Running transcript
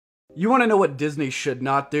You want to know what Disney should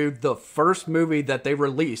not do? The first movie that they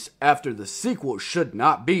release after the sequel should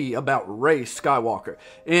not be about Rey Skywalker.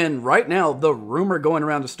 And right now, the rumor going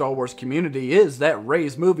around the Star Wars community is that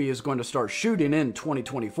Rey's movie is going to start shooting in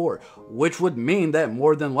 2024, which would mean that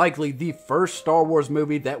more than likely the first Star Wars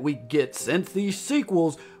movie that we get since these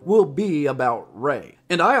sequels will be about Rey.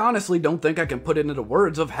 And I honestly don't think I can put it into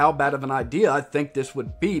words of how bad of an idea I think this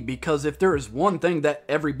would be, because if there is one thing that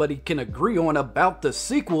everybody can agree on about the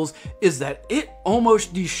sequels is that it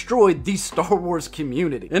almost destroyed the Star Wars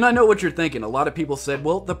community. And I know what you're thinking, a lot of people said,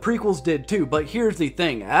 well, the prequels did too, but here's the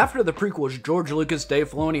thing, after the prequels, George Lucas, Dave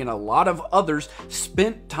Filoni, and a lot of others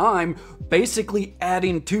spent time basically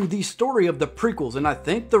adding to the story of the prequels, and I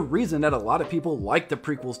think the reason that a lot of people like the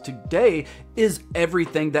prequels today is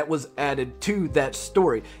everything that was added to that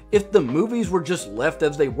story. If the movies were just left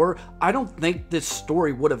as they were, I don't think this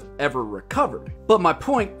story would have ever recovered. But my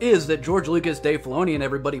point is that George Lucas, Dave Filoni, and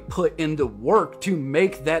everybody put in the work to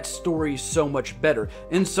make that story so much better,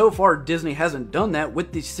 and so far Disney hasn't done that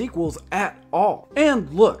with the sequels at all. And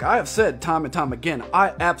look, I have said time and time again,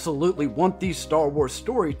 I absolutely want the Star Wars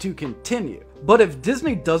story to continue. But if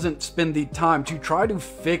Disney doesn't spend the time to try to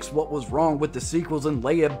fix what was wrong with the sequels and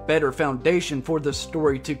lay a better foundation for the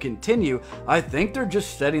story to continue, I think they're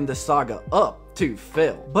just setting the saga up to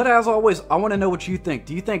fail. But as always, I want to know what you think.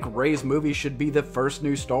 Do you think Rey's movie should be the first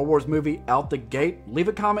new Star Wars movie out the gate? Leave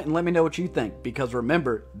a comment and let me know what you think, because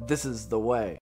remember, this is the way.